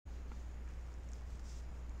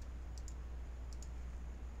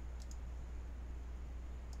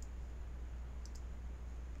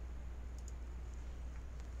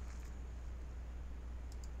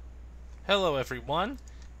Hello everyone,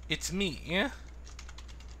 it's me,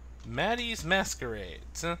 Maddie's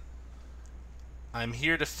Masquerades. I'm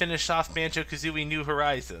here to finish off Banjo-Kazooie New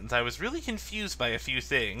Horizons. I was really confused by a few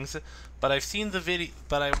things, but I've seen the video,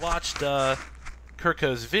 but I watched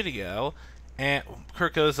Kirko's video, and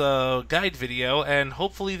Kirko's guide video, and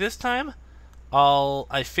hopefully this time,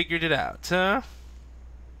 I figured it out. It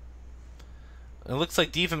looks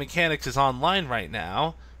like Diva Mechanics is online right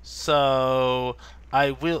now, so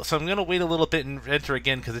I'm gonna wait a little bit and enter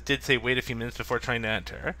again because it did say wait a few minutes before trying to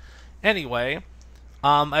enter. Anyway,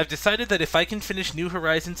 I've decided that if I can finish New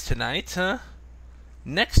Horizons tonight,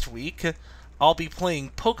 next week I'll be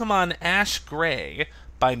playing Pokemon Ash Gray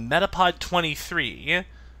by Metapod23,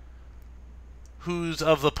 who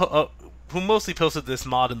mostly posted this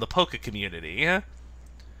mod in the Poke community.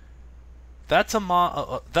 That's a mod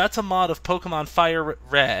of Pokemon Fire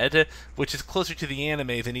Red, which is closer to the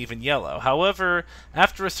anime than even Yellow. However,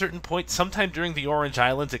 after a certain point, sometime during the Orange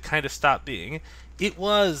Islands, it kind of stopped being. It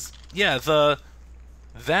was, yeah, that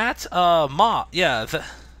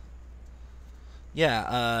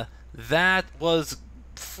was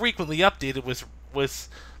frequently updated with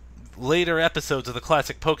later episodes of the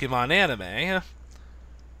classic Pokemon anime,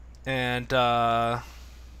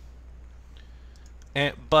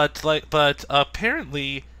 but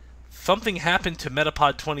apparently something happened to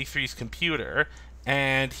Metapod 23's computer,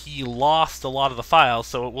 and he lost a lot of the files,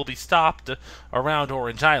 so it will be stopped around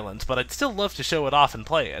Orange Islands. But I'd still love to show it off and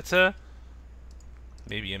play it.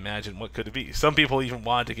 Maybe imagine what could it be. Some people even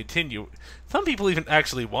wanted to continue. Some people even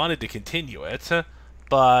actually wanted to continue it,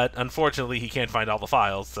 but unfortunately he can't find all the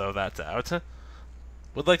files, so that's out.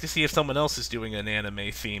 Would like to see if someone else is doing an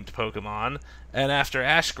anime-themed Pokemon, and after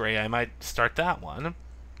Ash Gray, I might start that one.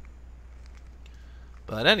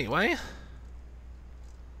 But anyway,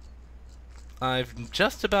 I've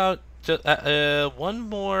just about one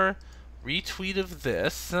more retweet of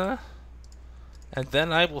this, and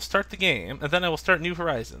then I will start the game, and then I will start New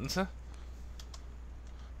Horizons.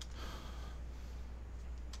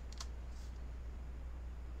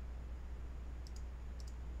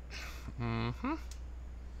 Mm-hmm.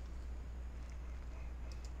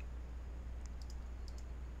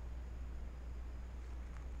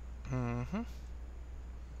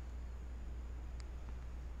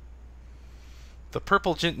 The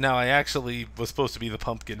purple gin. Now, I actually was supposed to be the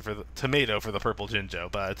pumpkin for the tomato for the purple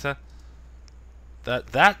Jinjo, but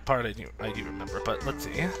that part I do remember. But let's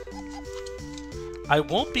see. I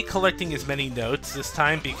won't be collecting as many notes this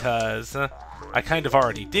time because I kind of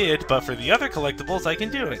already did. But for the other collectibles, I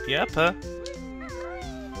can do it. Yep.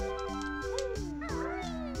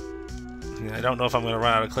 I don't know if I'm going to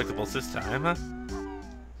run out of collectibles this time.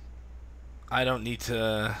 I don't need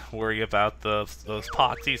to worry about those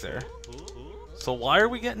pots either. So why are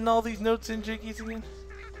we getting all these notes in Jiggies again?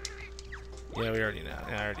 Yeah, we already know.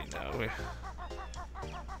 I already know.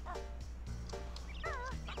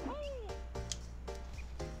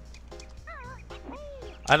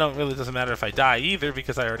 Doesn't matter if I die either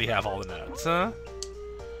because I already have all the notes.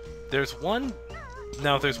 There's one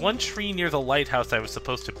tree near the lighthouse I was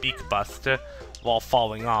supposed to beak bust while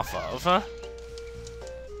falling off of.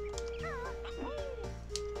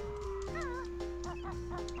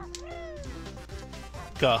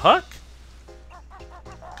 Gahuck?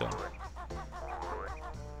 Go.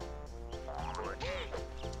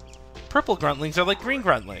 Purple gruntlings are like green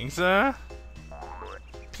gruntlings.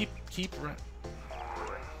 Keep.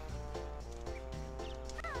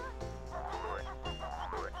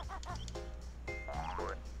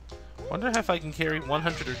 Wonder if I can carry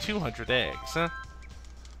 100 or 200 eggs.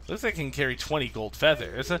 Looks like I can carry 20 gold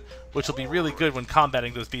feathers, which will be really good when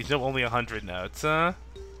combating those beasts. No, only 100 notes.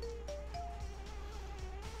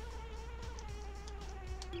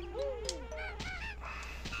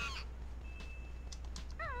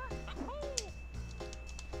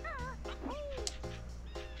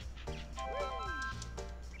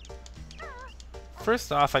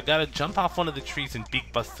 First off, I gotta jump off one of the trees and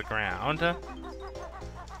beak bust the ground.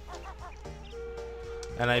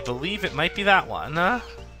 And I believe it might be that one. Damn.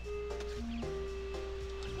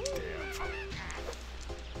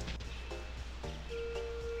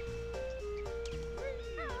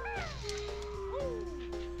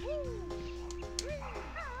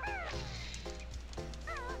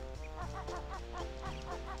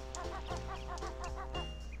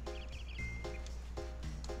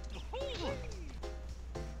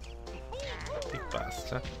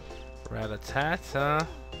 Bust. Rat-a-tat.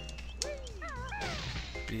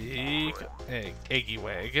 Big egg. Eggy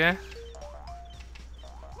wag.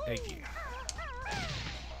 Eggy.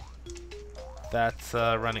 That's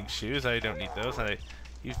running shoes. I don't need those. I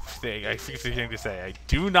You think I think the thing to say. I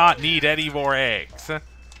do not need any more eggs.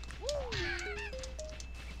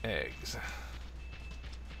 Eggs.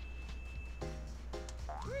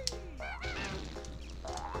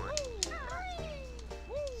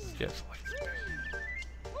 Schedule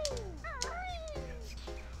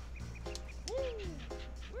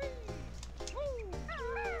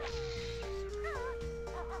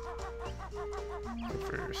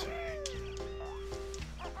Reverse.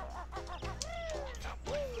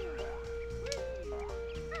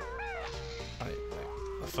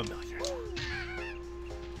 Familiar.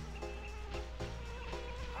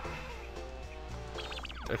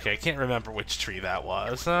 Okay, I can't remember which tree that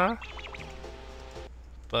was,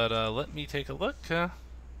 but let me take a look.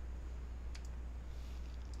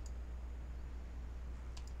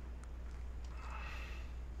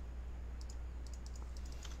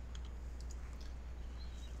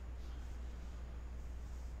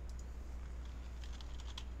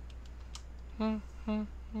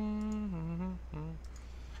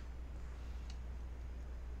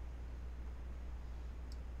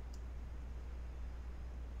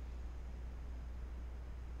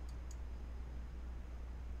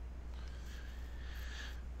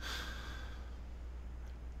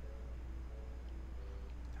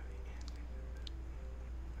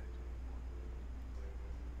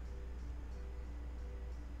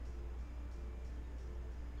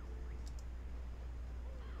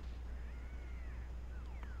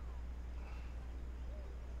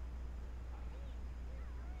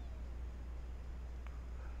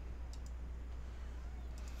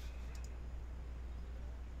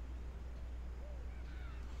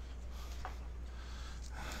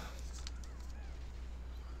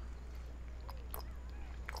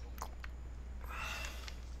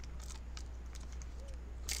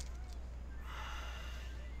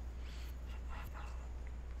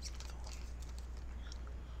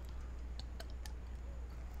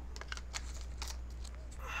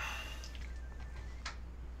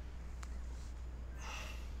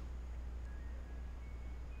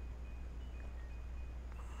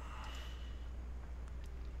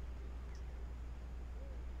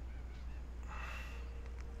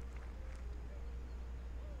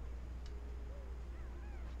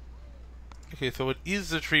 Okay, so it is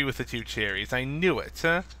the tree with the 2 cherries. I knew it,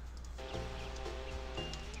 huh?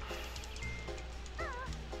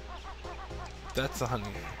 That's the honey.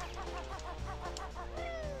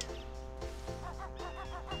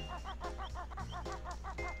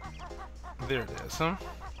 There it is, huh?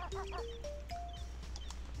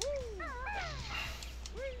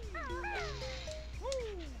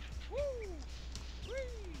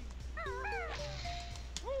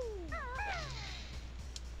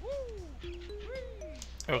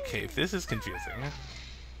 Okay, this is confusing.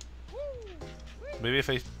 Maybe if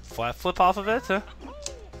I flat flip off of it?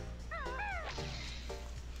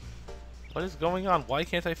 What is going on? Why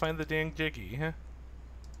can't I find the dang Jiggy?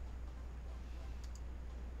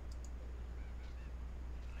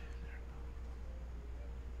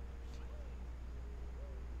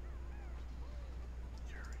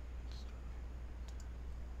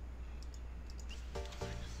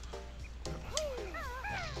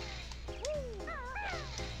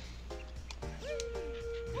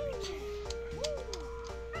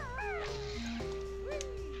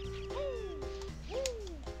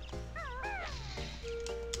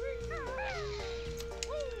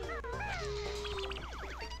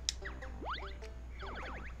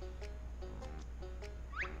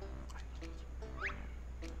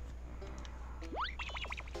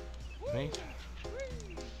 Right?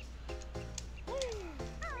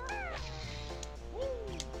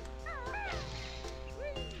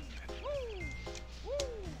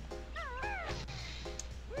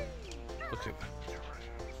 Okay.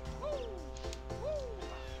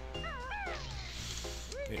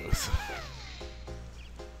 Anyways.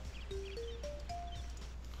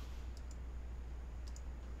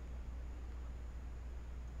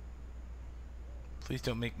 Please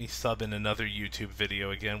don't make me sub in another YouTube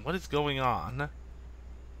video again. What is going on?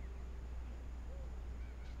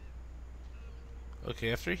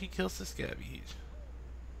 Okay, after he kills the Scabby.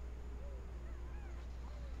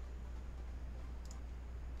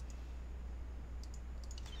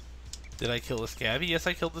 Did I kill the Scabby? Yes,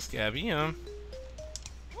 I killed the Scabby.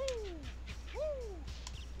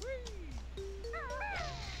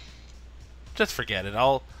 Just forget it.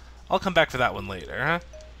 I'll come back for that one later, huh?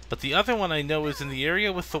 But the other one I know is in the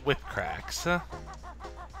area with the whip cracks. And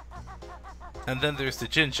then there's the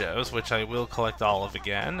Jinjos, which I will collect all of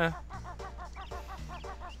again.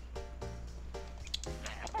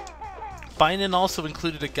 Bynine also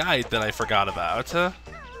included a guide that I forgot about.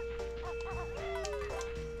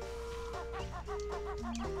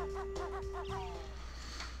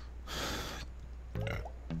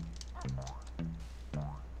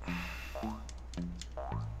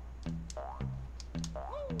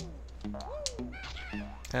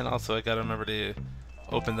 And also, I gotta remember to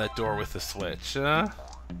open that door with the switch. I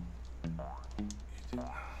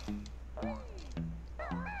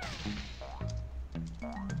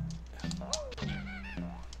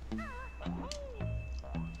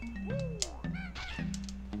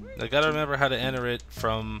gotta remember how to enter it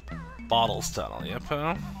from Bottles Tunnel, yep.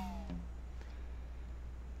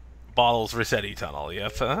 Bottles Rossetti Tunnel,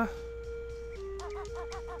 yep.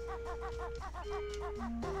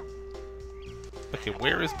 Okay,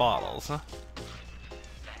 where is Bottles?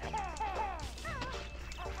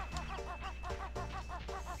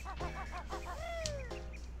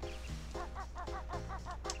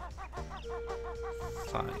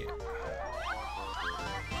 Fine.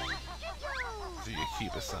 Do you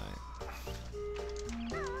keep a sign?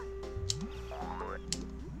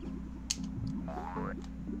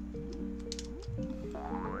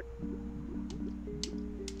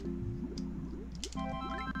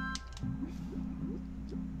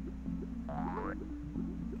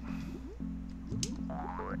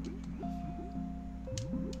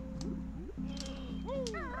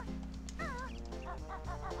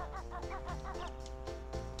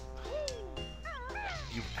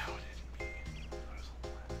 You outed me.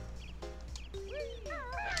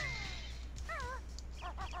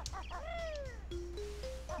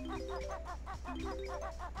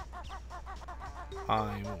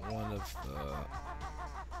 I'm one of the...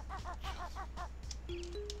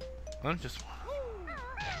 I'm just one.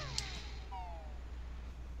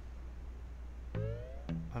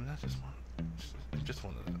 I'm not just one. I'm just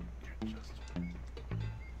one of them. You're just one.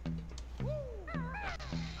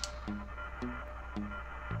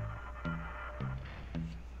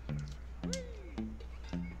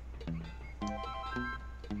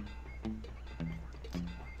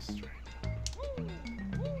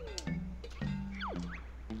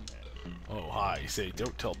 Oh, hi. Say,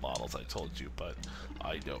 don't tell Bottles I told you, but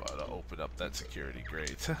I know how to open up that security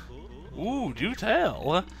grate. Ooh, do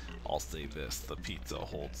tell. I'll say this, the pizza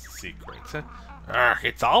holds secrets. Urgh,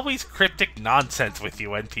 it's always cryptic nonsense with you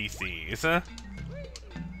NPCs. I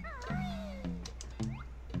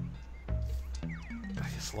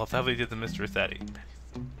just love how they did the Mr. Rossetti.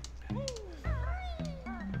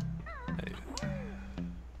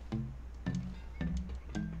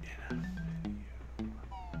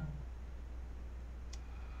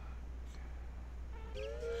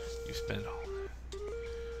 You spend all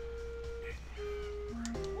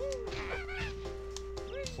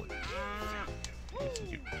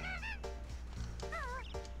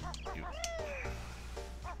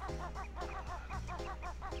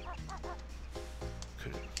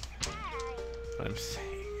what I'm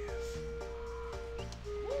saying is,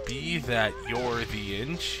 be that you're the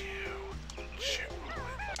inch.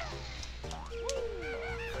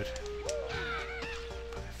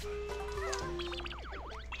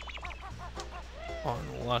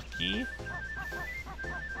 Unlucky.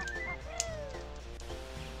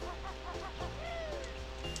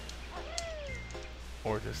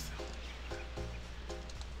 Or just...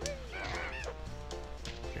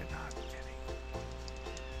 You're not kidding.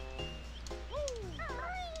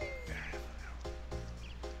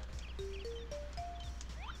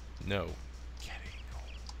 No kidding.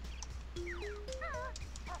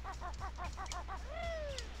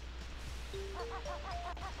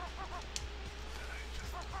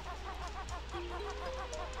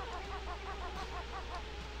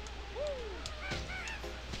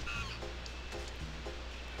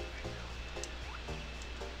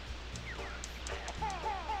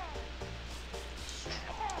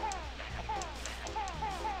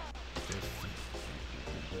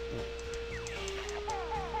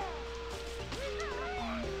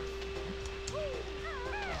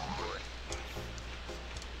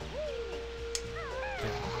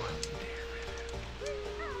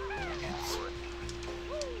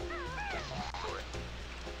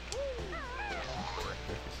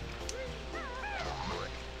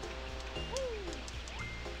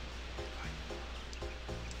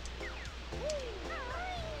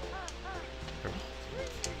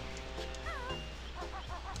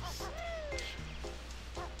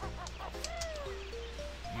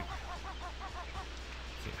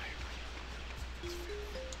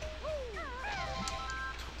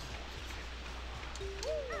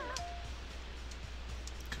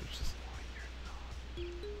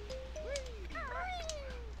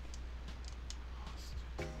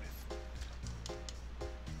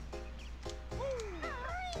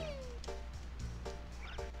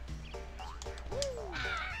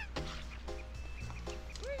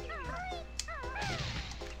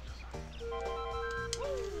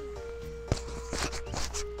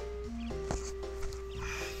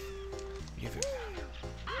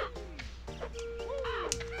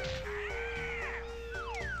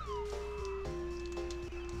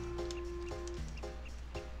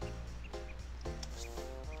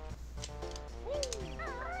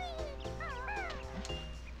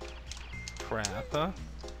 crap, huh?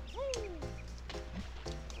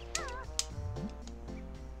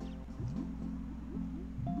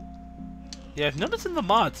 Yeah, I've noticed in the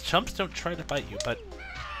mods, chumps don't try to bite you, but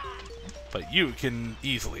you can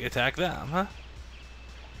easily attack them, huh?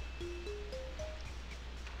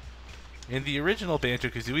 In the original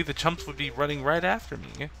Banjo-Kazooie, the chumps would be running right after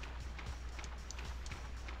me.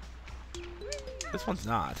 This one's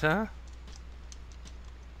not, huh?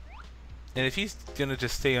 And if he's gonna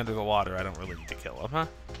just stay under the water, I don't really need to kill him, huh?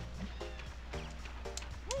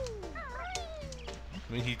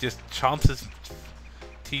 I mean, he just chomps his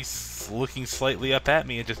teeth looking slightly up at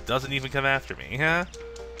me and just doesn't even come after me, huh?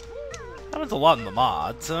 Happens a lot in the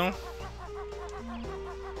mods, so...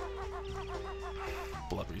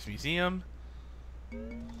 Blubber's Museum.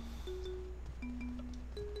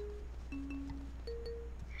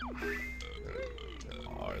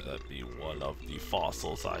 That be one of the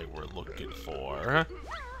fossils I were looking for.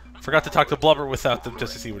 Forgot to talk to Blubber without them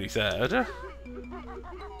just to see what he said.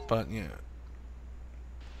 But, yeah.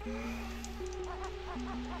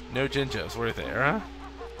 No Jinjos, we're there, huh?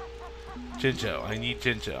 Jinjo, I need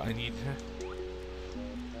Jinjo, I need...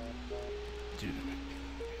 Dude.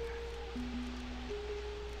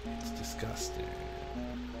 It's disgusting.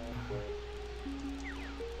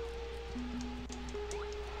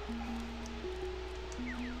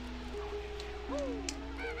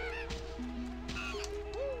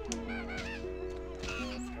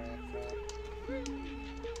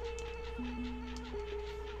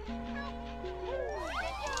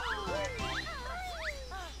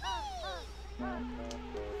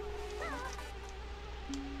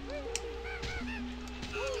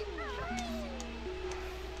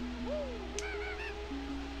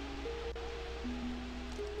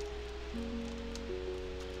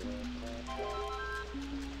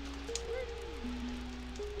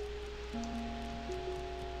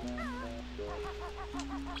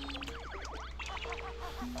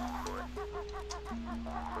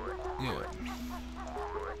 Yeah.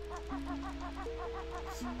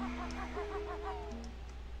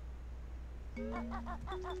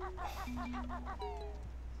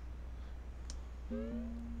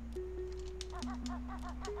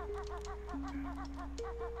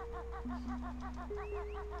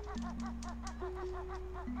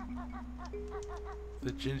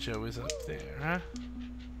 The Jinjo is up there, huh?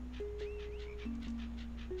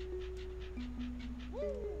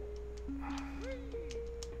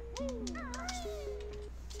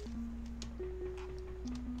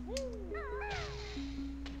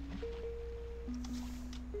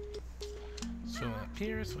 Swim up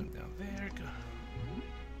here, swim down there, go.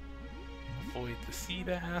 Avoid the sea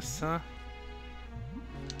bass, huh?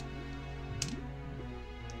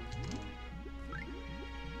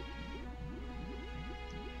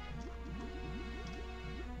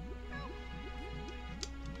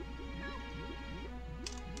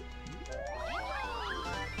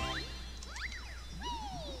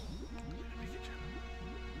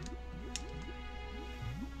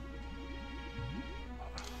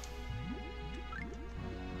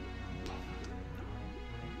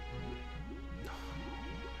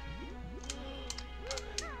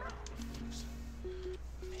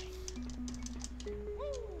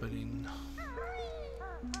 Bynine.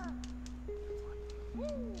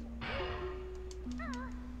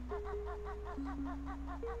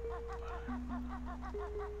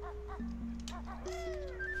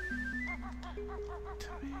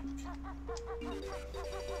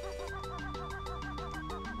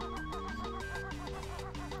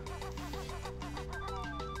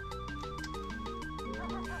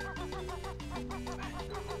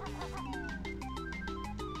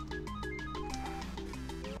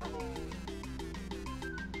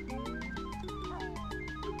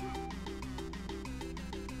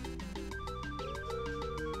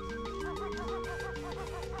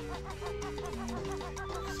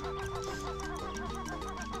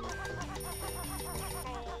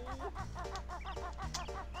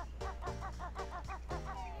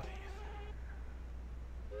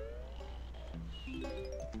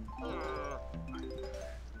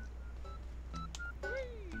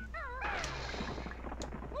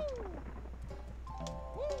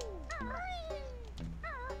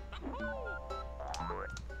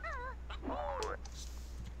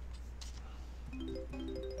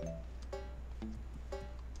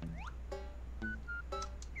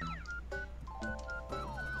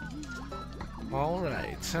 All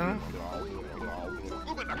right, huh?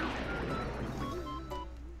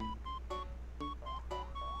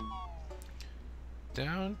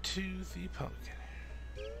 Down to the pumpkin.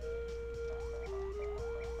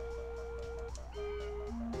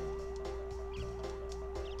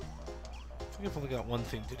 think I've only got one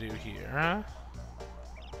thing to do here.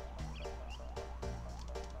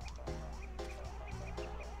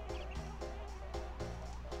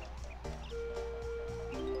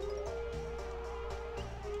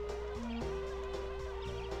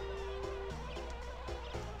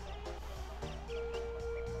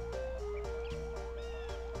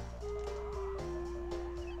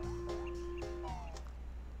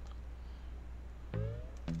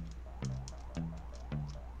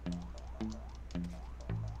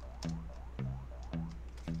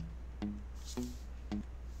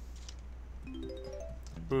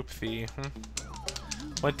 Oopsie.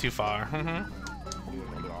 Went too far.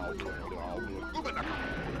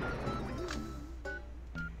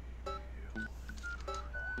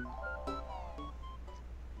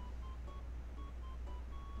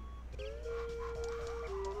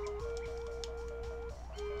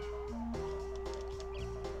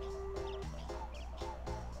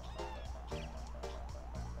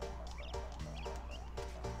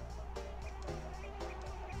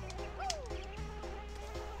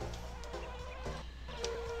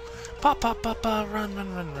 Pop, pop, pop, pop, run,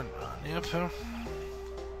 run, run, run, run. Yep.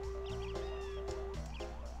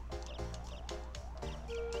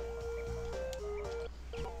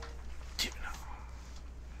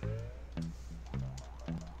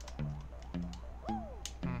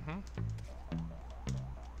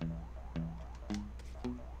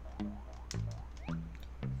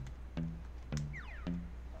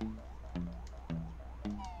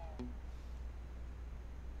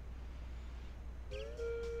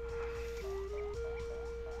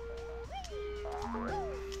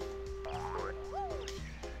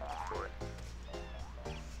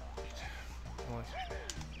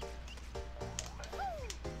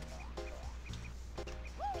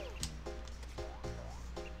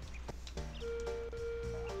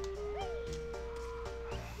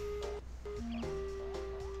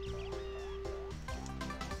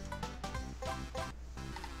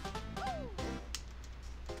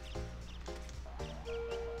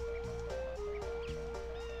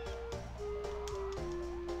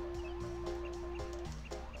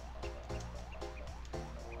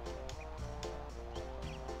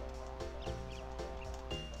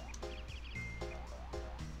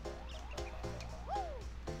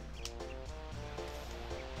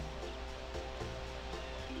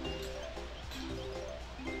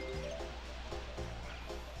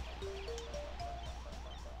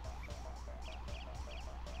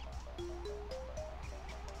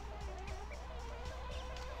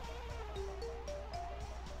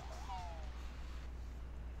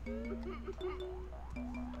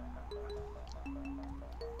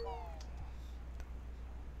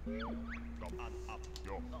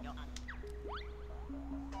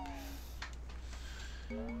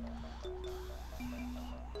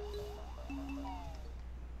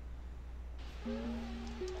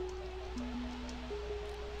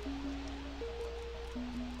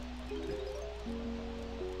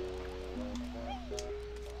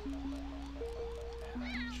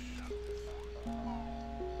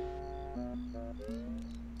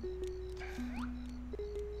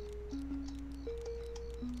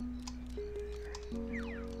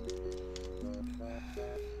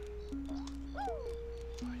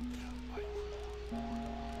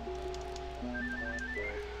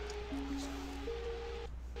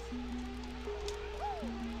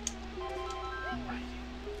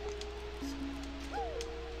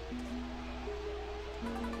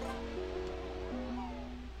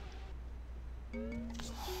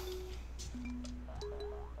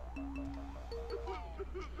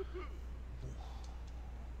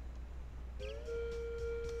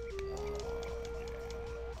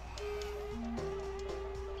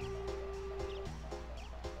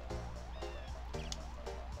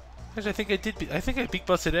 Actually, I think I did. I think I big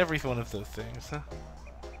busted every one of those things. Huh?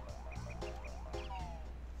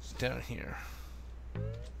 Down here.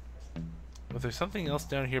 Was there something else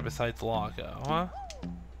down here besides Lago? Huh?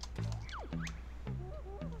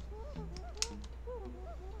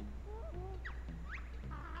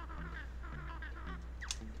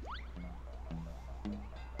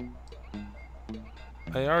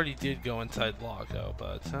 I already did go inside Lago,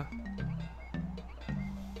 but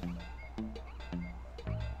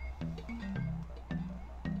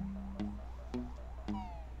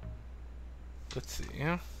let's see.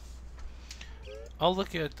 I'll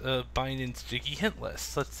look at Bynine's Jiggy hint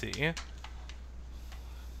list. Let's see.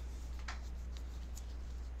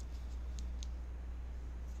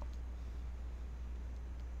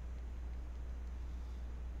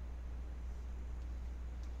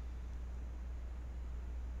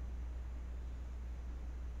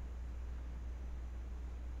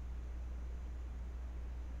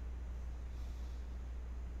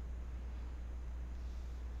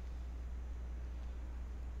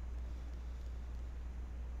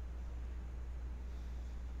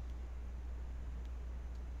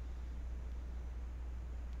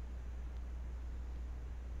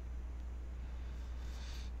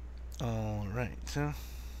 All right.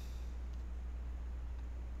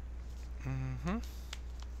 Mm-hmm.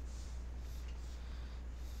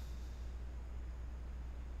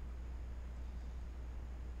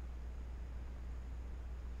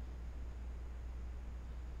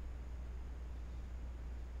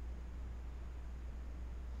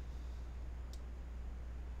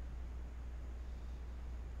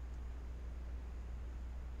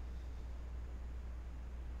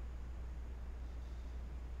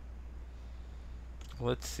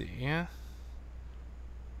 Let's see. Yeah.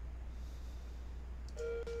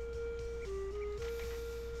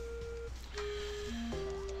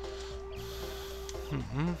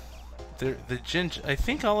 Mm-hmm. The ginger. I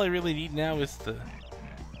think all I really need now is the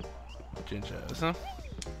Jinjos, huh?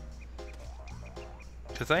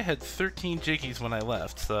 Because I had 13 Jiggies when I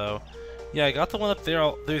left, so yeah, I got the one up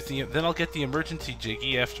there. Then I'll get the emergency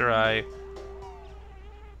Jiggy after I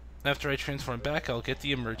transform back. I'll get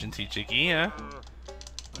the emergency Jiggy. Yeah,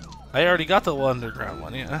 I already got the underground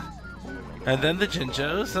one. Yeah, and then the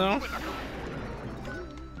Jinjos. So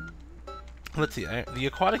let's see. The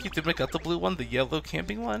aquatic you did make out the blue one, the yellow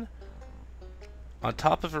camping one, on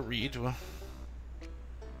top of a reed. Well,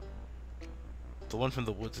 the one from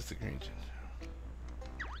the woods is the green Jinjo.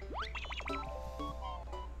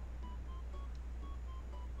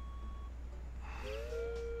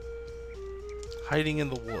 Hiding in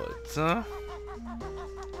the woods, huh?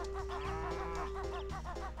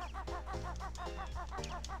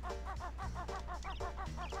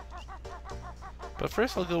 But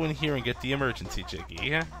first I'll go in here and get the emergency Jiggy,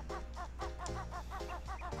 yeah?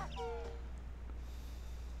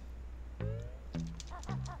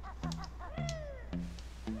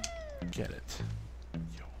 Get it.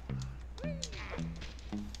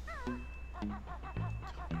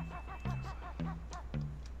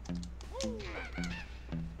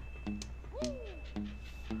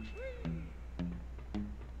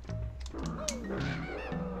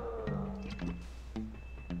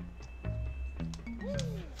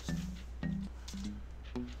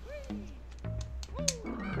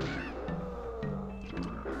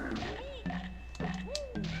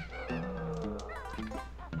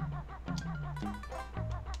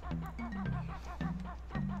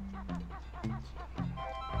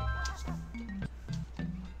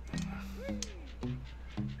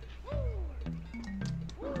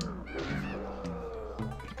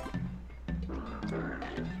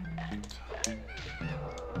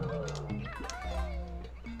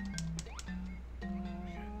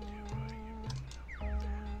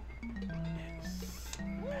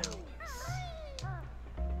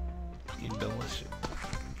 Delicious.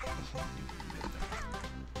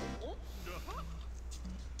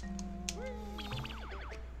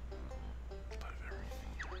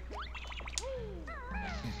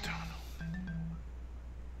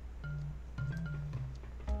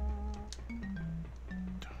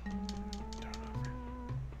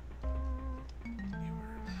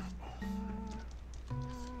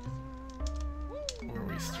 Where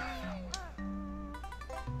we start.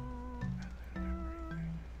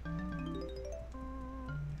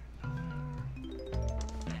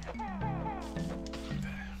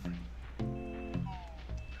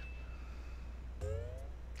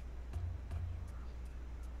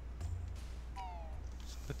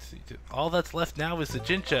 Let's see. All that's left now is the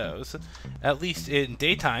Jinjos, at least in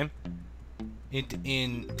daytime.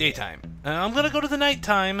 In daytime. I'm gonna go to the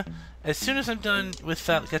nighttime as soon as I'm done with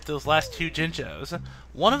that. Get those last two Jinjos.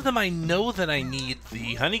 One of them I know that I need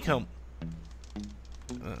the honeycomb.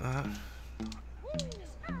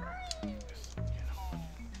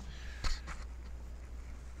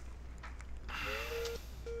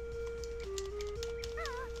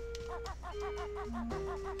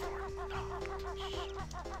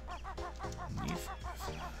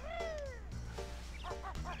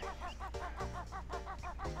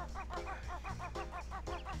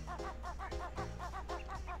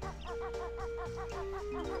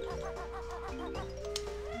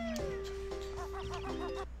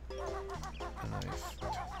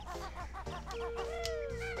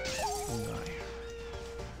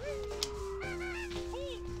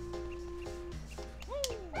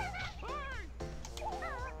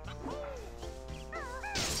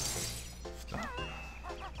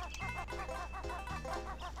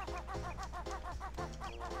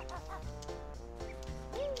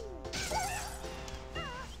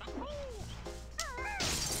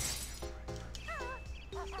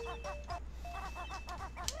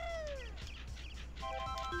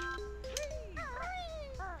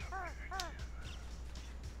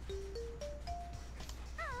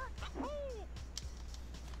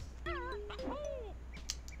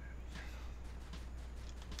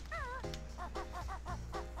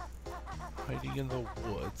 Hiding in the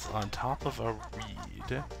woods on top of a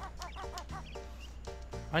reed.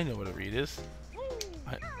 I know what a reed is.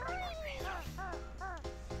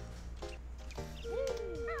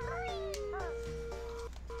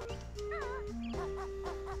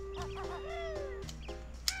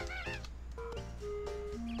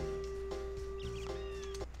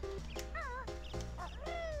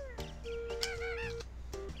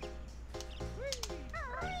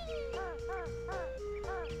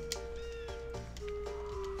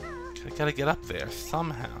 I gotta get up there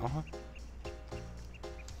somehow.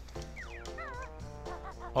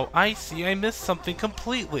 Oh, I see. I missed something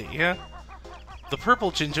completely. The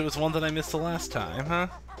purple ginger was one that I missed the last time, huh?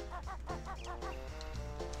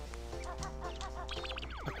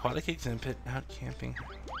 Aquatic exhibit, out camping.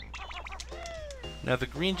 Now the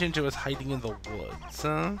green ginger was hiding in the woods,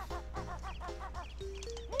 huh?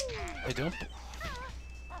 I don't...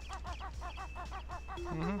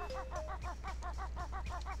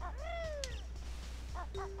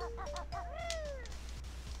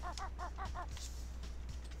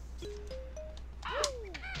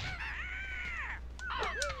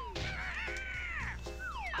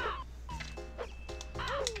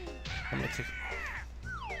 I'm gonna take...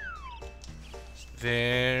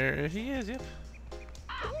 There he is, yep.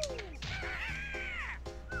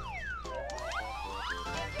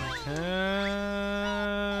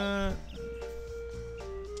 There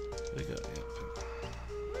we go, yep.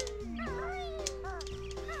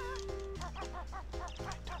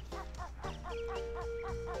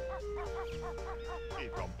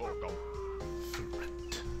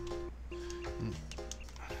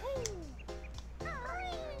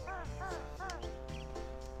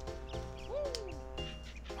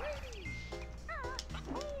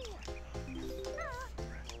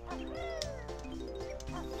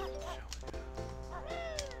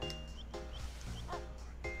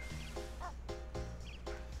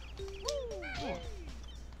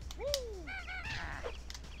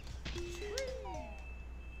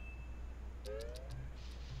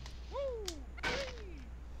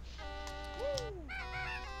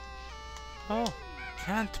 Oh,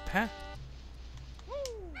 can't pet.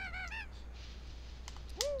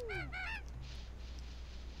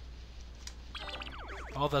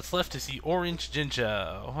 All that's left is the orange ginger,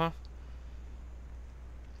 huh?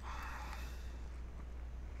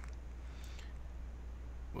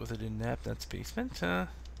 Was it in that's basement? Yeah,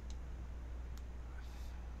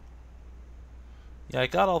 I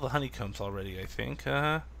got all the honeycombs already, I think.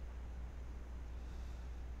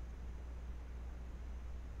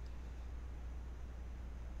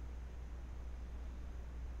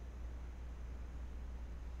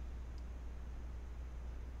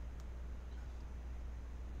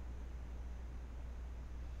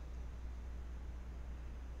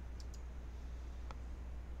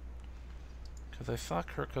 Because I saw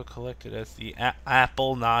Kirko collected as the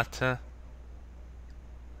apple, not...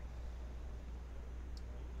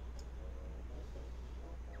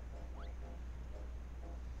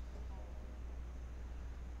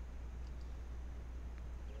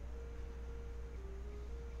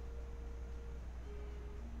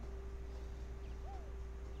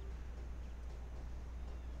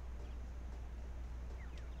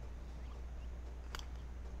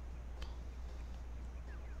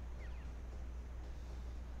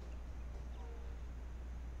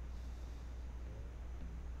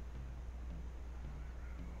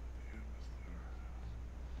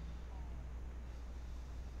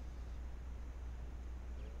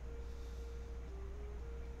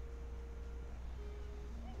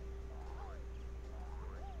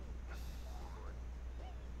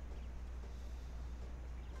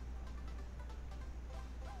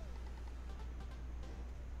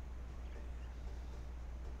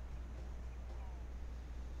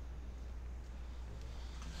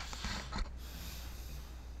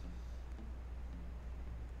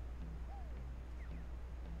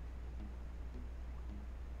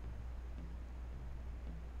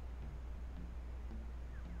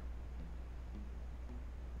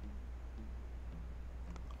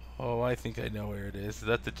 Oh, I think I know where it is. Is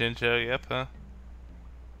that the ginger? Yep, huh?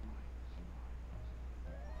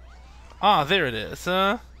 Ah, there it is,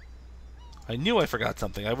 huh? I knew I forgot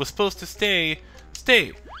something. I was supposed to stay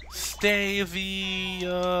the,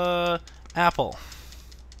 apple.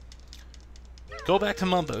 Go back to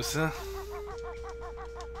Mumbo's, huh?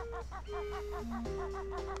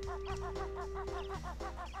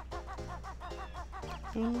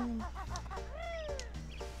 Ooh.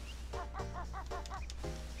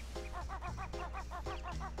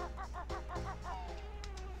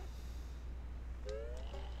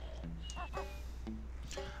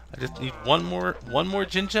 I just need one more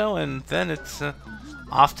Jinjo, and then it's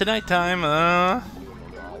off to nighttime.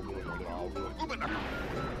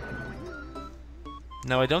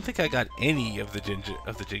 No, I don't think I got any of the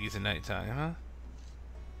Jiggies in nighttime, huh?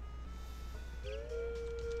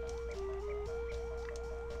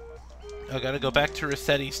 I gotta go back to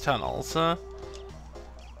Rossetti's tunnels, huh?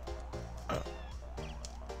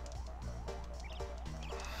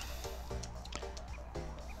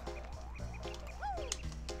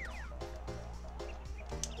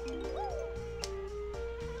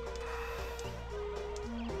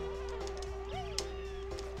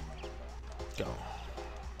 Go.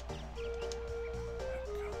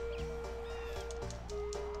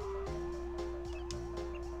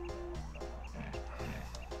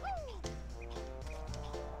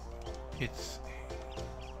 It's...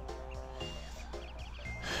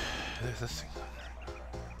 There's this thing on there.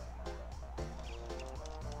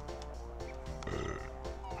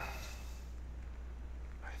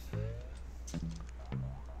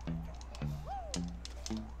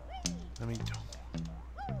 Let me do...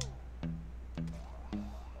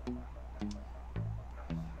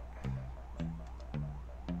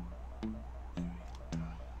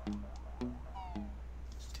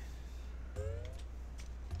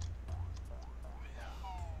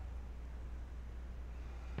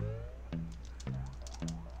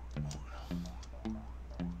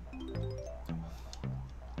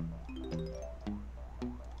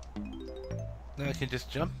 Now I can just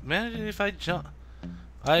jump. Imagine if I jump.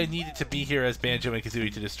 I needed to be here as Banjo and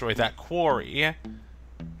Kazooie to destroy that quarry.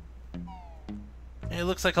 It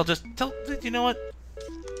looks like I'll just tell. You know what?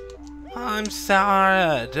 I'm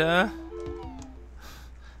sad. I'm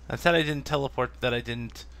sad I didn't teleport. That I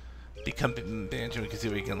didn't become Banjo and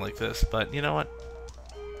Kazooie again like this. But you know what?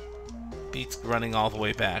 Beats running all the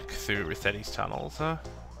way back through Rossetti's tunnels.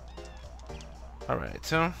 Alright,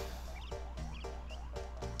 so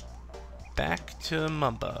back to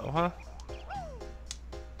Mumbo, huh?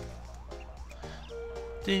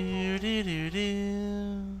 Do do do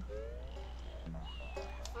do.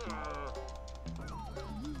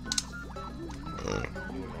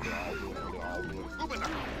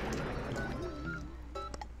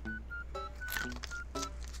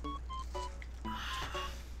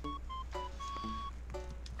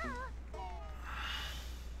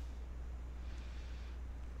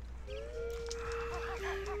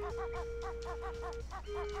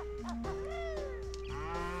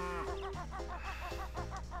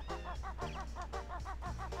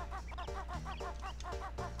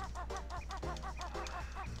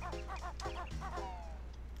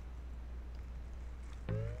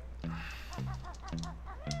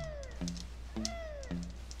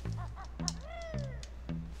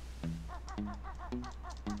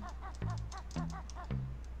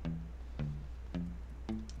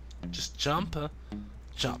 Just jump,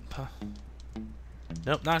 jump.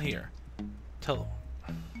 Nope, not here. Teleport.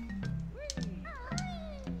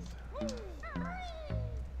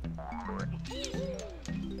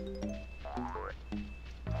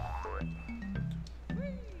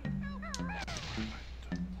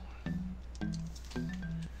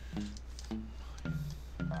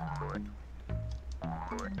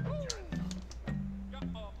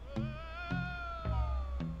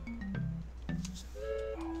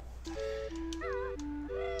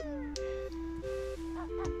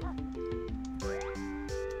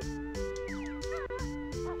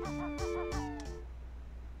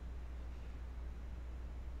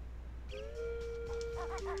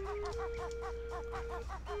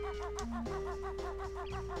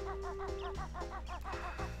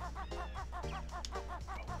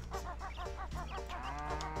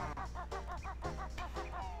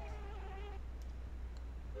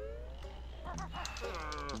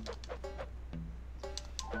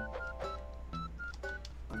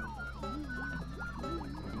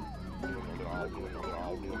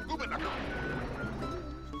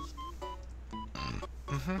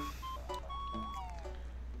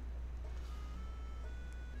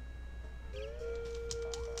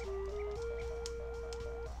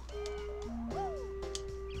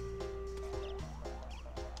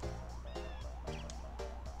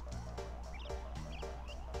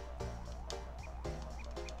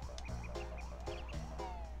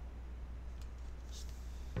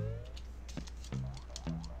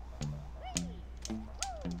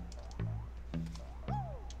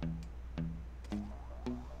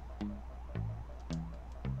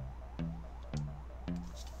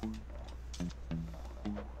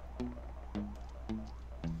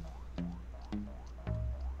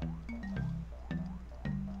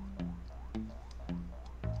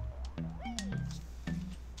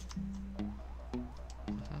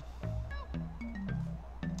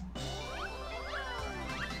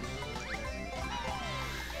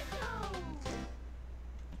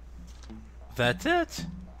 That's it.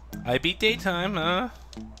 I beat daytime,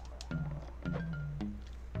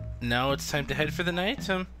 now it's time to head for the night.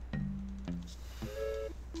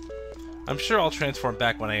 I'm sure I'll transform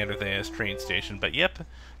back when I enter the train station, but yep,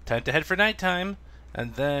 time to head for nighttime.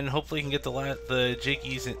 And then hopefully you can get the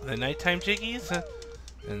jiggies, the nighttime jiggies.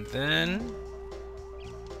 And then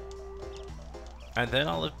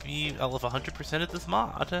I'll have 100% of this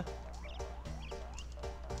mod.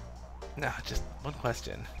 Nah, just one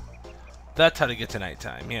question. That's how to get to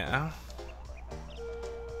nighttime, yeah.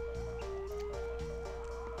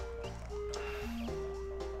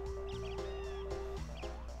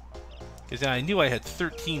 Because I knew I had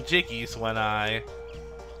 13 jiggies when I...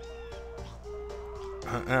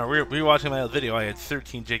 rewatching my old video, I had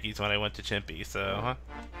 13 jiggies when I went to Chimpy, so...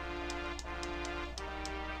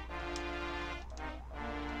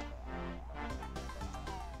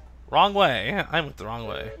 Wrong way. I went the wrong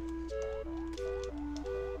way.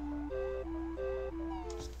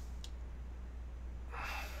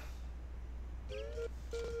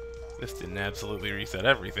 This didn't absolutely reset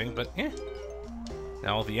everything, but eh.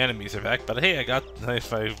 Now all the enemies are back, but hey, I got...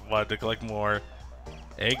 If I wanted to collect more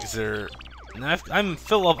eggs or... I'm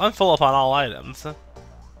full up on all items.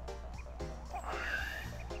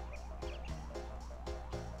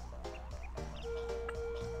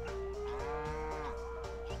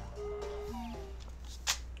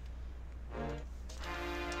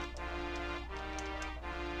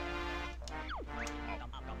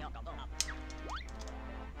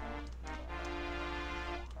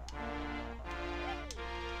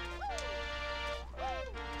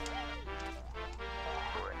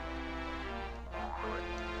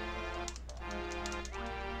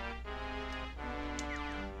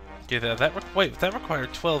 Okay, that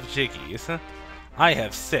required 12 jiggies. I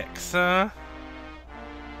have 6. That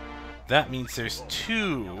means there's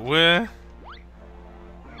 2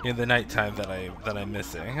 in the nighttime that I'm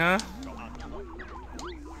missing, huh?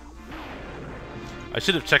 I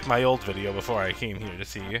should have checked my old video before I came here to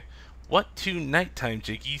see what 2 nighttime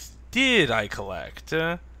jiggies did I collect.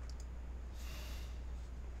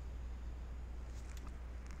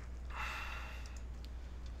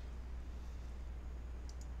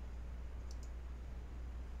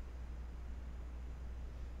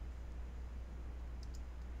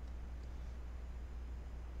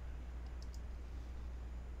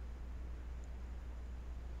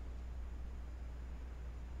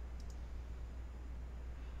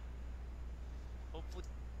 Hopefully.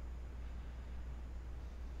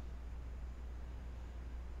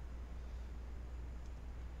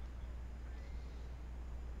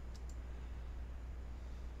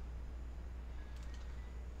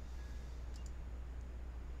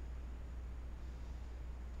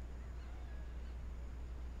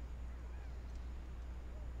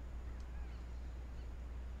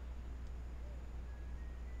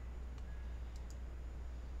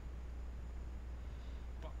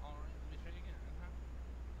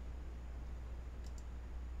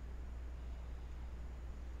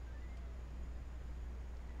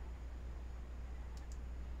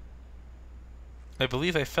 I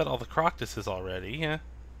believe I fed all the croctuses already, yeah.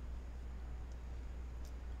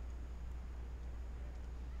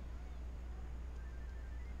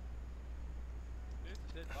 There's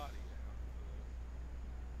a dead body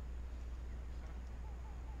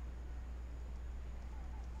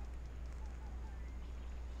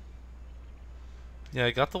now. Yeah,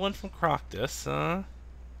 I got the one from Croctus,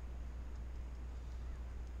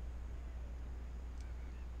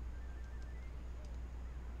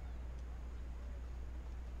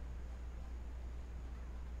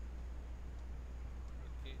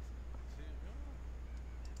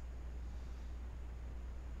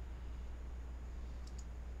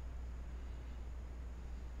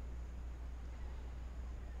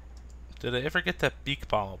 Did I ever get that beak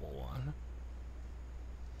bombable one?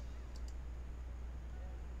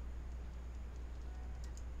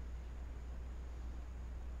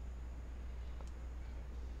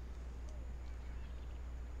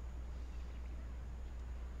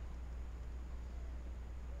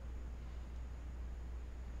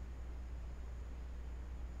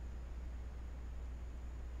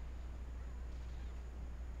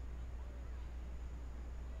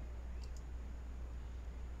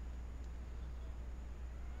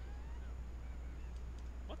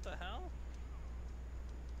 What the hell?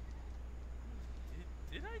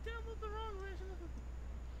 Did I download the wrong version of it?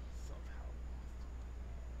 Somehow.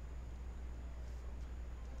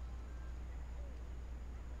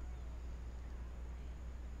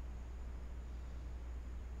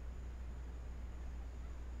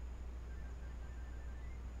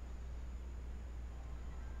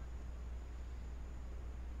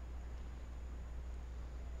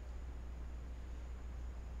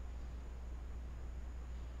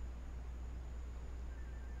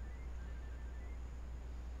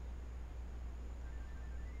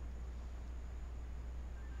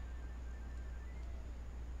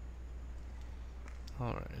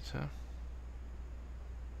 Alright,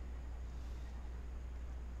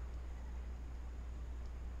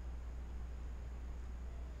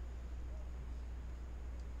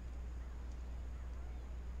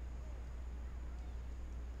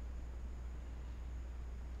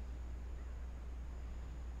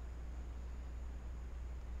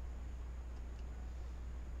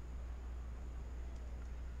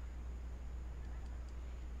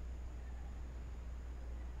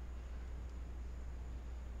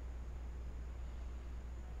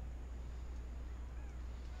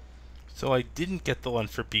 So I didn't get the one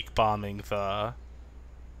for beak bombing the...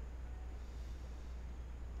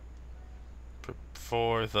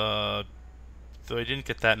 For the... So I didn't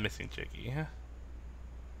get that missing Jiggy.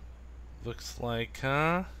 Looks like,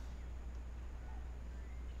 huh?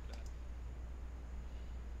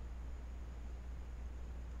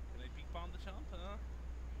 Can I beak bomb the chump, huh?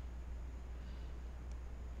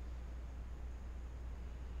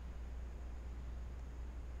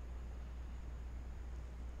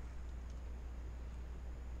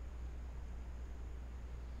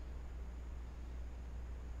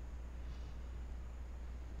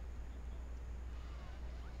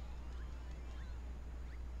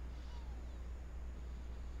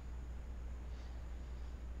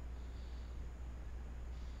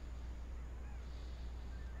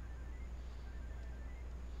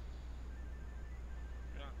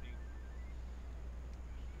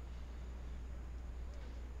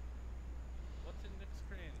 What's in Nick's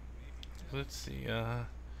cranny? Maybe. Let's see,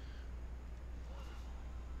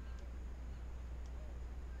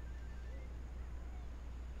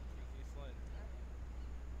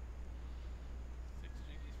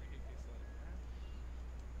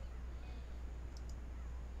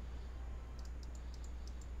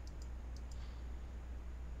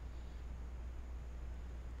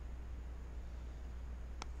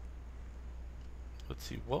 let's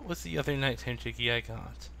see, what was the other nighttime Jiggy I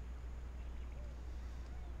got?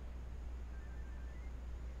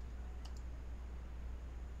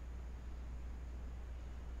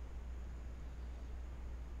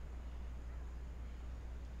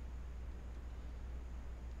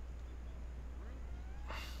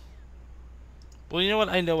 Well, you know what?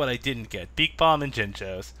 I know what I didn't get. Beak Bomb and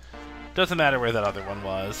Jinjos. Doesn't matter where that other one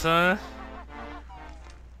was, huh?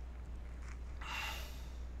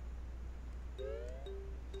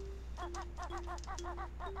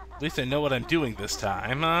 At least I know what I'm doing this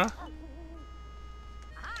time, huh?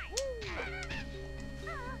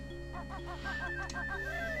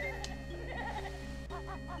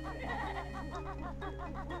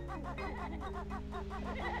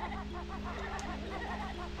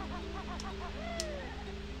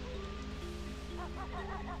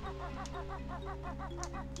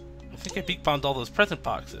 I think I beak bombed all those present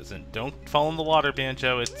boxes, and don't fall in the water,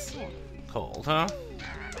 Banjo, it's cold, huh?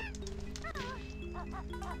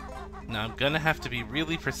 Now I'm gonna have to be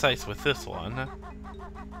really precise with this one.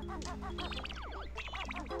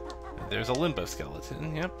 There's a limbo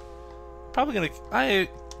skeleton, yep. Probably gonna...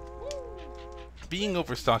 Being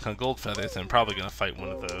overstocked on gold feathers, I'm probably gonna fight one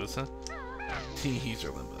of those. Teehees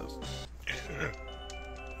or limbos.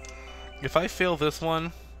 If I fail this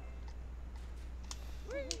one...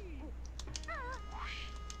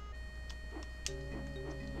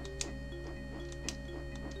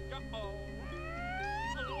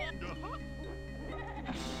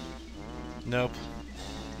 Nope.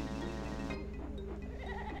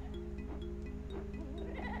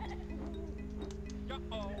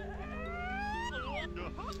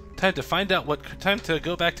 Time to find out what... Time to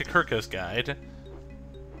go back to Kirko's guide.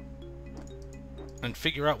 And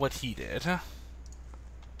figure out what he did.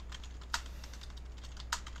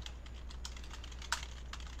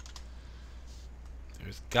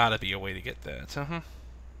 There's gotta be a way to get that,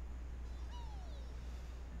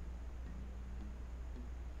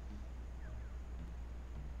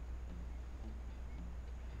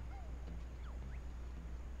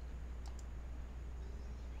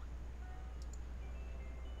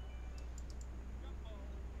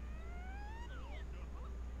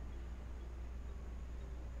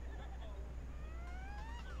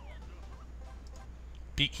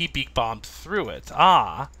 He beak bombed through it.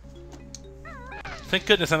 Ah! Thank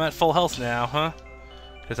goodness I'm at full health now, huh?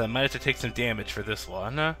 Because I might have to take some damage for this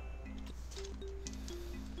one.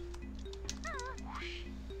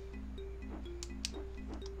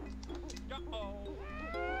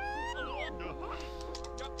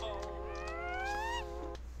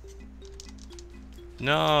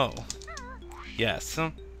 No! Yes.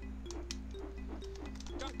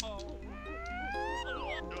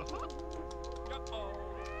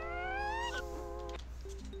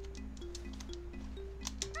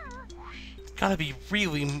 Gotta be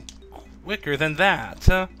really quicker than that.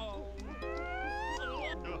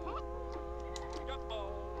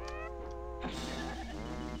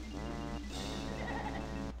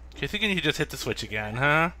 Okay, thinking you just hit the switch again,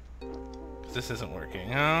 huh? 'Cause this isn't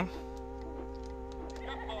working, huh?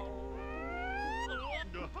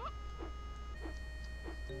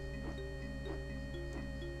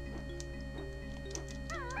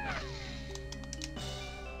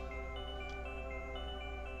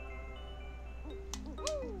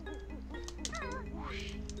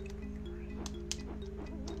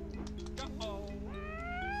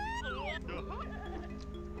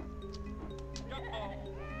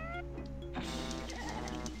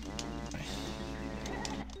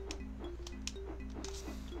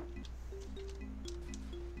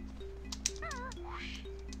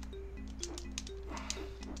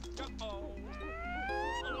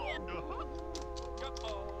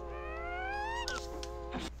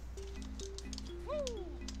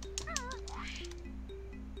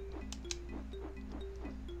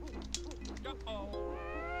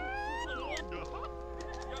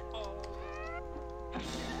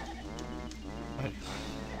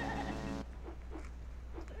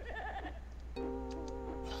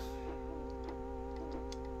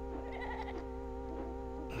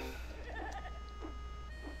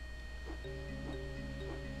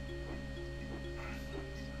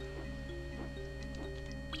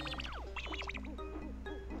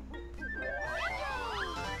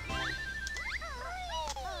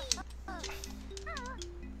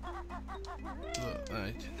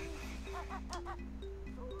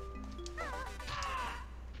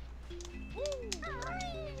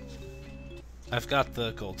 I've got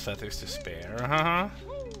the gold feathers to spare, huh?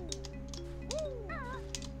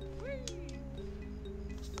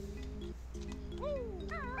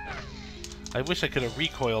 I wish I could have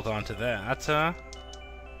recoiled onto that, huh?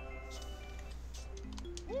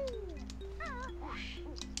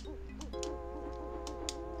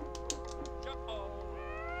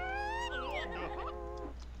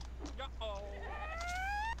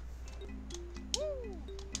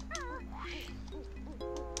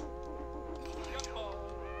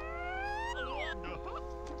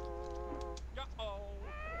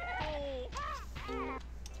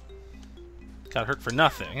 Got hurt for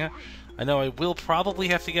nothing. I know I will probably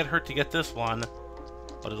have to get hurt to get this one,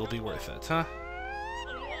 but it'll be worth it, huh?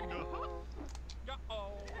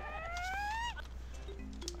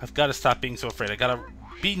 I've got to stop being so afraid. I gotta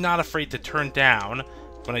be not afraid to turn down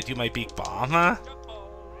when I do my beak bomb, huh?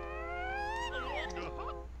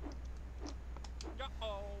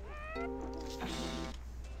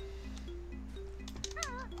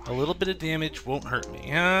 A little bit of damage won't hurt me,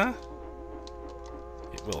 huh?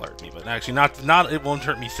 It will hurt me, but actually not it won't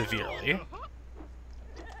hurt me severely.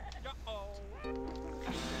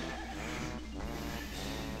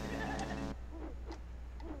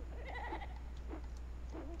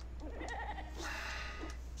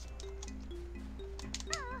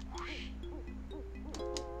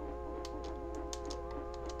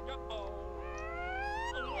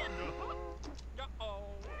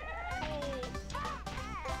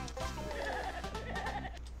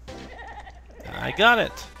 I got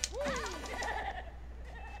it.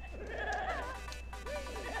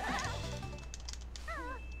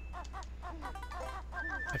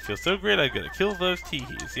 I feel so great. I'm gonna kill those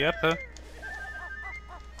teehees. Yep.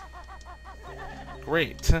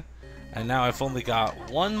 Great. And now I've only got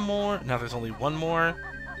one more. Now there's only one more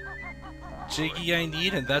Jiggy I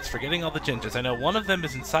need, and that's for getting all the gingers. I know one of them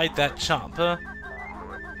is inside that chump.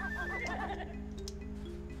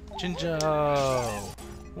 Jinjo.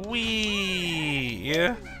 Wee!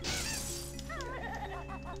 Yeah.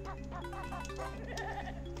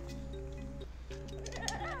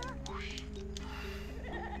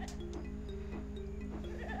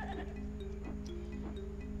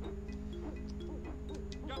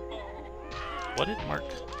 What did Mark?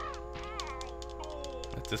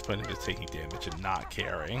 At this point, I'm just taking damage and not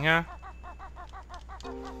caring.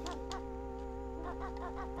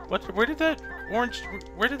 What? Where did that orange?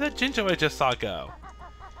 Where did that Jinjo I just saw go?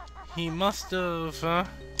 He must have.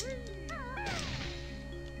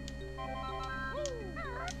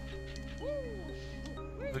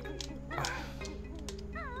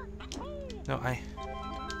 No, I.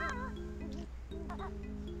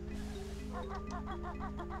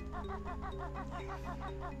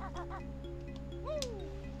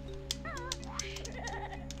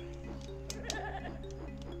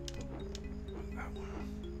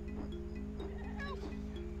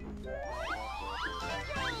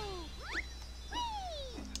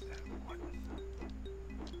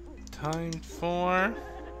 Time for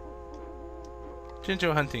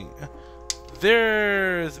Jinjo hunting.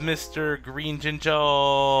 There's Mr. Green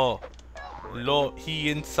Jinjo. He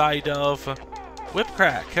inside of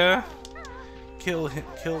Whipcrack, huh? Kill him,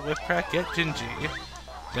 kill Whipcrack, get Gingy.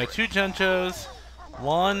 Now 2 Jinjos,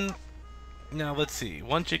 1. Now let's see,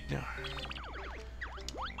 1 Jigno.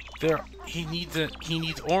 There, he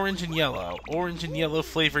needs orange and yellow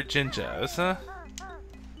flavored Jinjos, huh?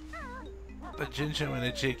 A Jinjo and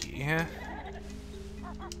a Jiggy, huh?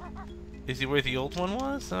 Is he where the old one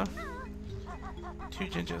was? Huh? 2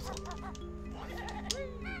 Jinjos.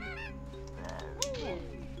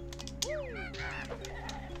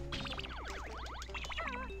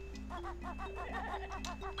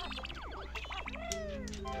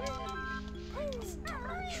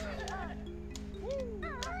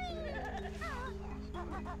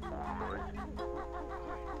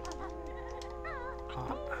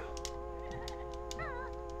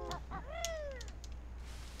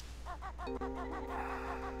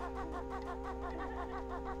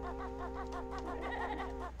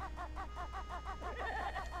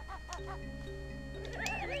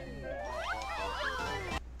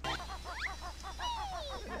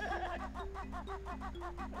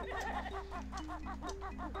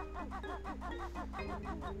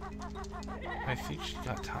 I think she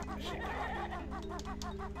got top. She got.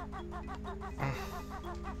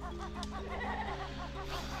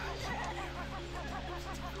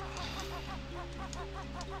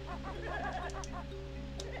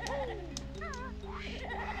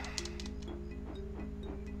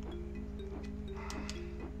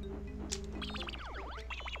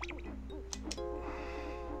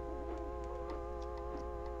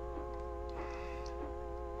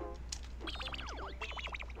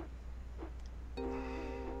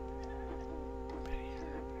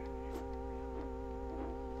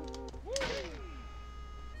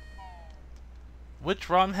 Which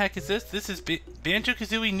ROM hack is this? This is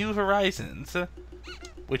Banjo-Kazooie New Horizons,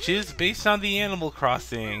 which is based on the Animal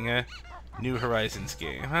Crossing New Horizons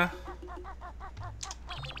game, huh?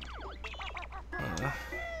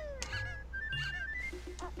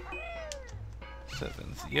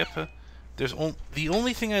 Sevens, yep. There's the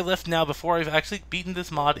only thing I left now before I've actually beaten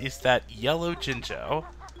this mod is that yellow Jinjo.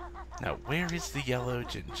 Now, where is the yellow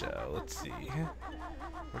Jinjo? Let's see.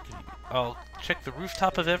 Where can he be? I'll check the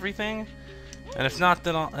rooftop of everything. And if not,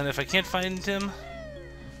 then and if I can't find him,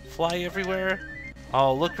 fly everywhere.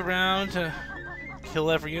 I'll look around, kill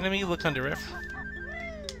every enemy, look under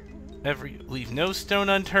leave no stone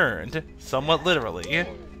unturned, somewhat literally. And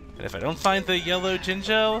if I don't find the yellow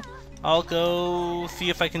Jinjo, I'll go see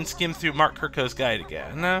if I can skim through Mark Kirko's guide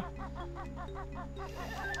again.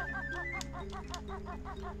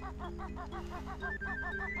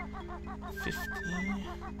 50.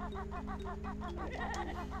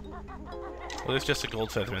 Well, there's just a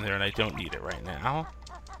gold feather in there, and I don't need it right now.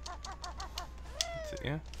 Let's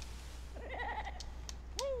see.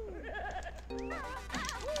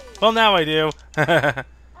 Well, now I do.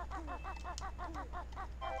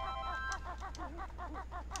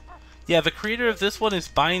 Yeah, the creator of this one is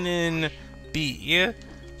Bynine B.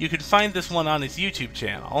 You can find this one on his YouTube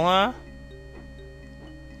channel, huh?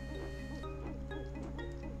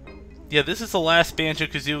 Yeah, this is the last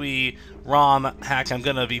Banjo-Kazooie ROM hack I'm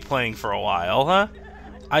gonna be playing for a while, huh?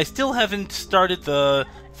 I still haven't started the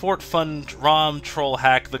Fort Fun ROM troll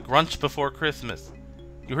hack, the Grunch Before Christmas.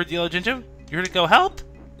 You heard the yellow Jinjo? You heard it go help?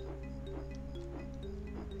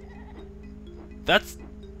 That's...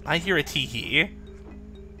 I hear a tee-hee.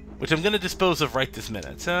 Which I'm gonna dispose of right this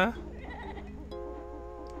minute, huh?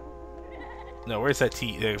 No, where's that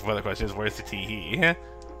tee? The other question is, where's the tee-hee?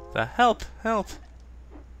 The help, help.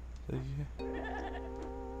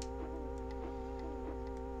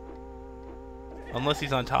 Unless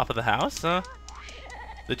he's on top of the house, huh?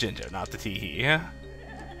 The Jinjo, not the tee-hee.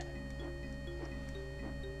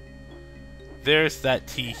 There's that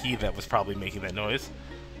tee-hee that was probably making that noise.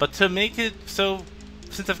 But to make it so,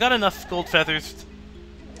 since I've got enough gold feathers,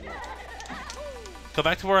 go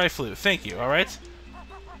back to where I flew. Thank you, alright?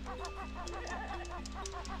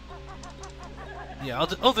 Yeah,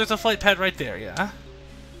 oh, there's a flight pad right there, yeah?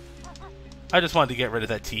 I just wanted to get rid of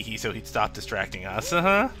that tee-hee so he'd stop distracting us,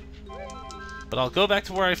 uh-huh. But I'll go back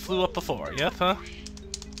to where I flew up before, yep, huh?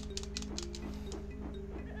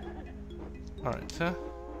 Alright,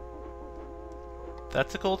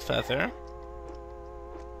 that's a gold feather.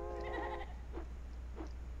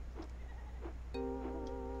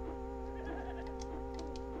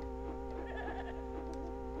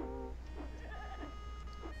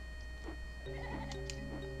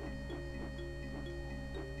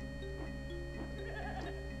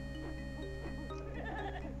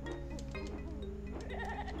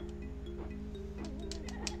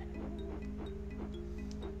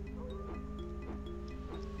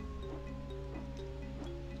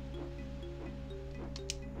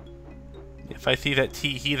 If I see that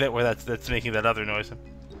tee-hee that's making that other noise.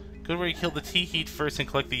 Go where you kill the tee-hee first and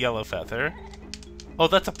collect the yellow feather. Oh,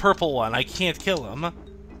 that's a purple one. I can't kill him.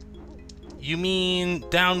 You mean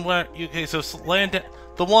down where... Okay, so land...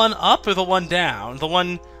 The one up or the one down? The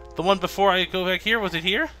one before I go back here? Was it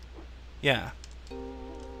here? Yeah.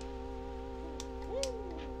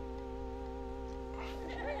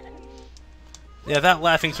 Yeah, that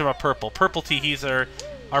laughing's from a purple. Purple teehees are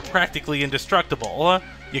practically indestructible.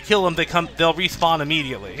 You kill them, they'll respawn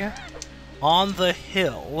immediately. On the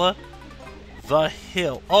hill. The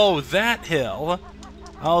hill. Oh, that hill.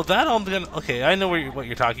 Oh, that I'm gonna... Okay, I know what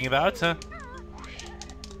you're talking about.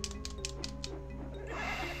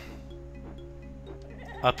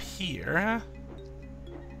 Up here.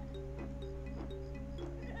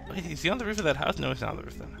 Wait, is he on the roof of that house? No, he's not on the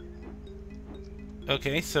roof then.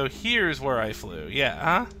 Okay, so here's where I flew.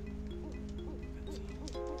 Yeah.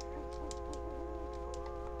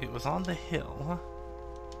 It was on the hill.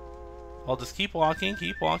 I'll just keep walking,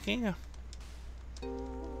 keep walking.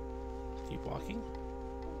 Keep walking.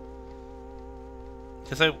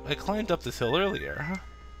 Because I climbed up this hill earlier.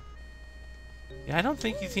 Yeah, I don't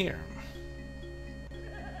think he's here.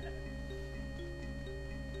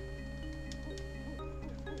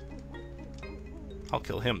 I'll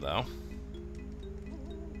kill him, though.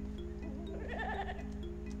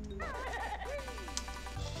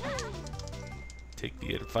 Take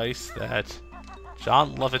the advice that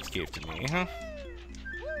John Lovitz gave to me.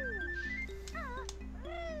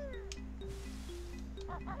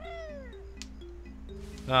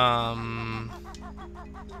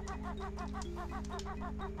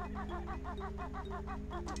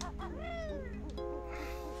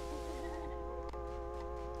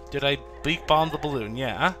 Did I beak bomb the balloon?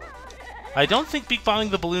 Yeah. I don't think beak bombing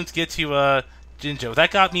the balloons gets you Jinjo.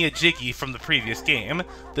 That got me a Jiggy from the previous game.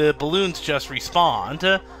 The balloons just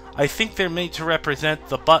respawned. I think they're made to represent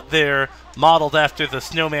they're modeled after the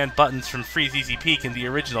snowman buttons from Freeze Easy Peak in the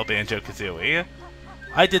original Banjo-Kazooie.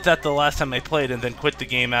 I did that the last time I played and then quit the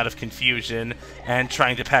game out of confusion and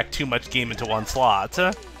trying to pack too much game into one slot.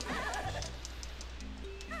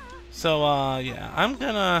 So, yeah, I'm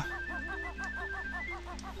gonna...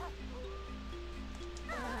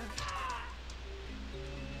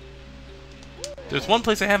 There's one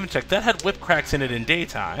place I haven't checked. That had whip cracks in it in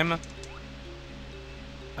daytime.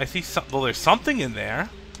 I see some... Well, there's something in there.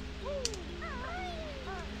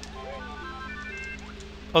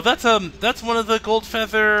 Oh, that's one of the Gold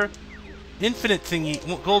Feather Infinite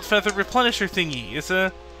thingy... Gold Feather Replenisher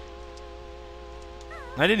thingies.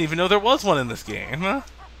 I didn't even know there was one in this game.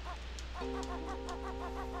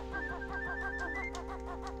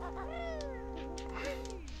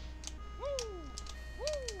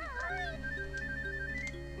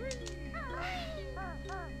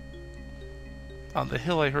 On the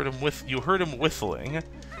hill, you heard him whistling.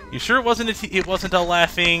 You sure it wasn't a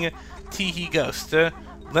laughing tee-hee ghost?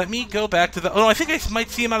 Let me go back to the... Oh, no, I think I might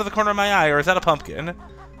see him out of the corner of my eye, or is that a pumpkin?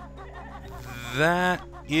 That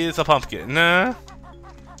is a pumpkin.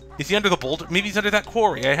 Is he under the boulder? Maybe he's under that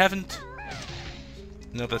quarry. I haven't...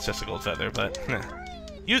 No, that's just a gold feather, but...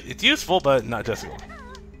 It's useful, but not just a gold.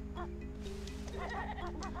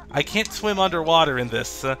 I can't swim underwater in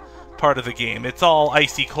this part of the game. It's all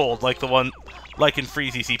icy cold, like in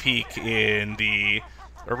Freeze Easy Peak in the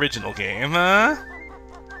original game.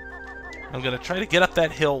 I'm gonna try to get up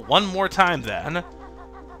that hill one more time then.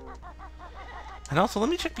 And also, let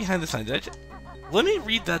me check behind the sign. Let me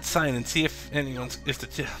read that sign and see if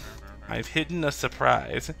I've hidden a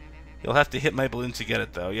surprise. You'll have to hit my balloon to get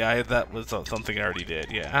it, though. Yeah, that was something I already did,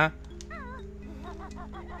 yeah.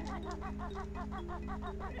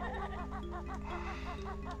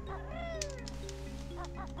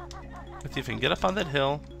 Let's see if I can get up on that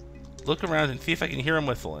hill, look around, and see if I can hear him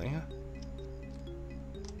whistling.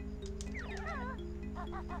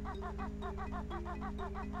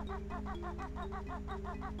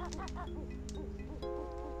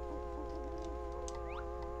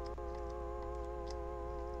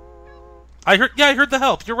 I heard the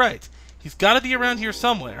help. You're right. He's got to be around here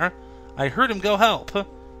somewhere. I heard him go help.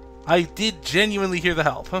 I did genuinely hear the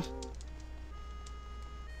help.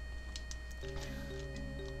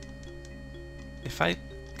 If I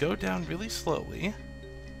go down really slowly...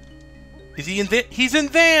 Is he in there? He's in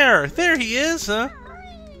there! There he is!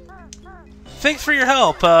 Thanks for your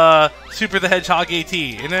help, Super the Hedgehog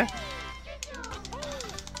 18.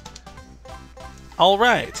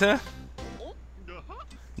 Alright.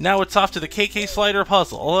 Now it's off to the KK Slider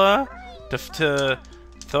puzzle, so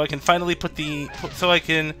I can finally so I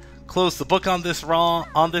can close the book on this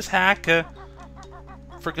hack,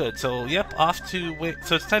 for good. So, yep, off to... Wait,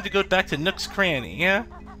 so it's time to go back to Nook's Cranny, yeah?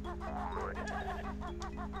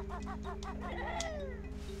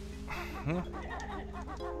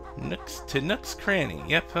 Nook's Cranny.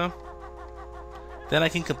 Yep. Then I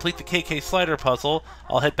can complete the KK Slider puzzle.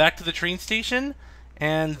 I'll head back to the train station,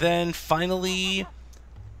 and then finally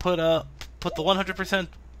put the 100%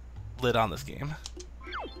 lid on this game.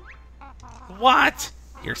 What?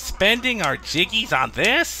 You're spending our jiggies on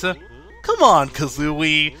this? Come on,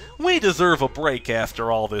 Kazooie. We deserve a break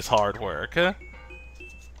after all this hard work.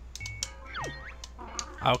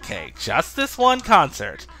 Okay, just this one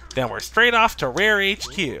concert. Then we're straight off to Rare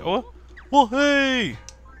HQ. Well, hey!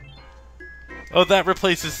 Oh, that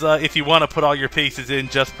replaces if you want to put all your pieces in,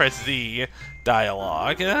 just press Z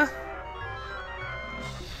dialogue.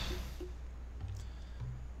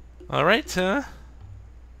 Alright, the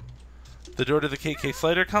door to the KK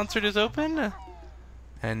Slider concert is open.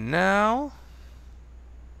 And now,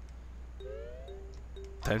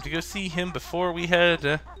 time to go see him before we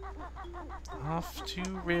head off to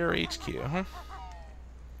Rare HQ.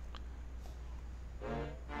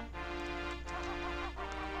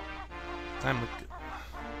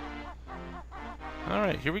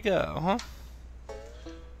 Alright, here we go,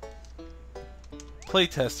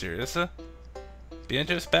 Playtesters.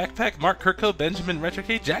 Banjo's Backpack, Mark Kirko, Benjamin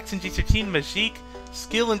Retrocade, Jackson G13, Majik,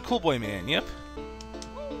 Skill, and Coolboy Man, yep.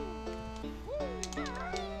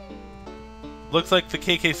 Looks like the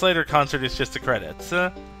KK Slider concert is just the credits.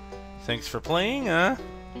 Thanks for playing,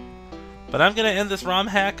 But I'm gonna end this ROM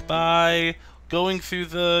hack by going through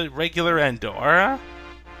the regular end door.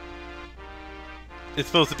 It's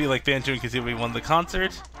supposed to be like Banjo and Kazooie won the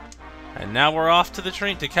concert. And now we're off to the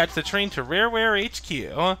train to catch the train to Rareware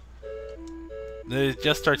HQ. It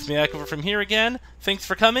just starts me back over from here again. Thanks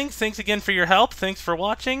for coming. Thanks again for your help. Thanks for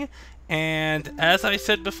watching. And as I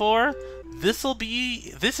said before, this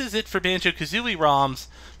is it for Banjo-Kazooie ROMs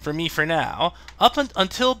for me for now.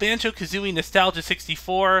 Until Banjo-Kazooie Nostalgia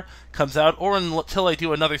 64 comes out, or until I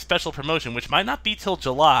do another special promotion, which might not be till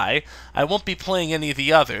July, I won't be playing any of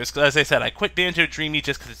the others. Because as I said, I quit Banjo Dreamy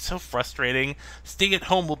just because it's so frustrating. Stay at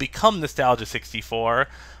Home will become Nostalgia 64.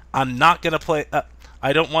 I'm not going to play...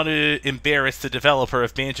 I don't want to embarrass the developer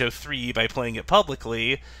of Banjo 3 by playing it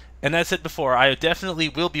publicly. And as I said before, I definitely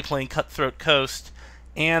will be playing Cutthroat Coast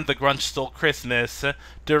and The Grunch Stole Christmas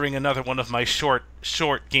during another one of my short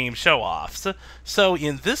game show-offs. So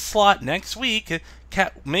in this slot next week,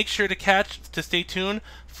 make sure to stay tuned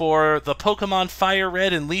for the Pokemon Fire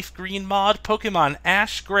Red and Leaf Green mod, Pokemon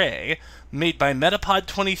Ash Gray, made by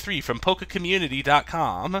Metapod23 from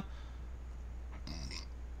PokeCommunity.com.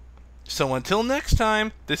 So until next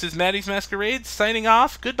time, this is Maddie's Masquerade signing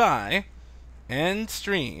off. Goodbye. End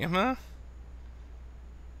stream.